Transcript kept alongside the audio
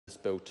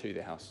bill to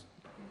the House.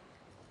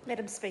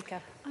 Madam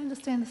Speaker. I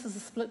understand this is a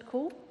split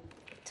call.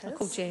 I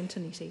call Jan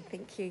Tinetti.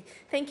 Thank you.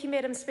 Thank you,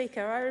 Madam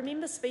Speaker. I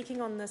remember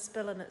speaking on this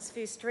bill in its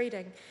first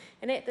reading,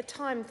 and at the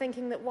time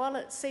thinking that while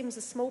it seems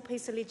a small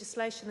piece of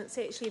legislation, it's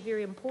actually a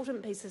very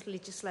important piece of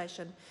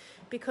legislation,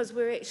 because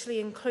we're actually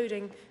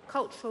including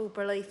cultural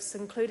beliefs,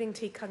 including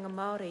tikanga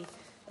Māori,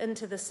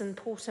 into this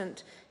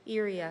important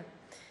area.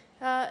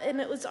 And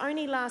it was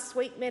only last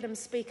week, Madam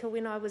Speaker,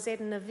 when I was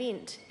at an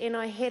event and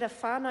I had a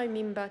whānau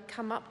member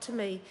come up to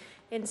me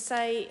and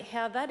say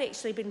how they'd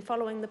actually been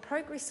following the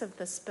progress of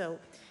this bill.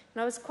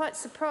 And I was quite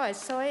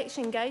surprised, so I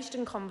actually engaged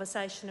in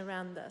conversation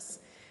around this.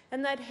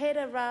 And they'd had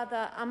a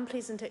rather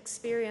unpleasant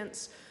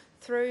experience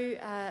through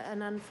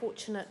an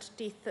unfortunate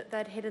death that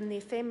they'd had in their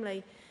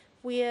family,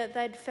 where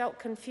they'd felt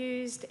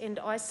confused and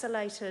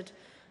isolated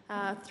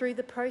through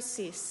the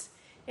process.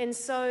 And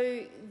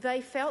so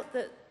they felt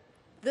that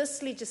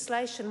this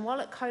legislation, while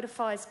it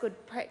codifies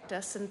good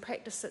practice and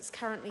practice that's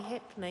currently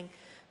happening,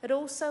 it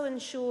also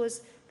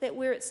ensures that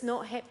where it's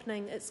not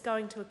happening, it's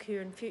going to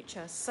occur in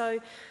future. So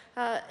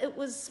it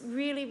was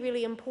really,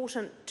 really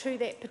important to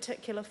that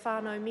particular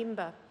whānau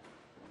member.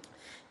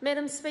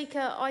 Madam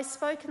Speaker, I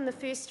spoke in the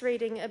first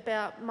reading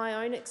about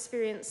my own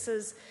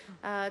experiences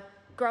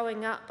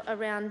growing up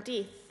around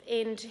death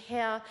and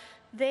how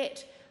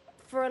that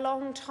for a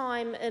long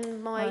time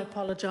in my... I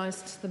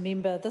apologise to the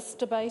member. This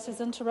debate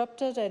is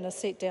interrupted and is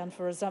set down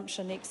for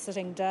resumption next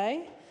sitting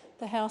day.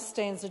 The House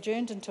stands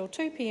adjourned until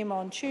 2 p.m.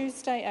 on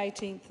Tuesday,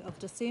 18th of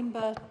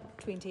December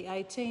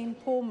 2018.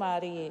 Pō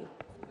Mārie e.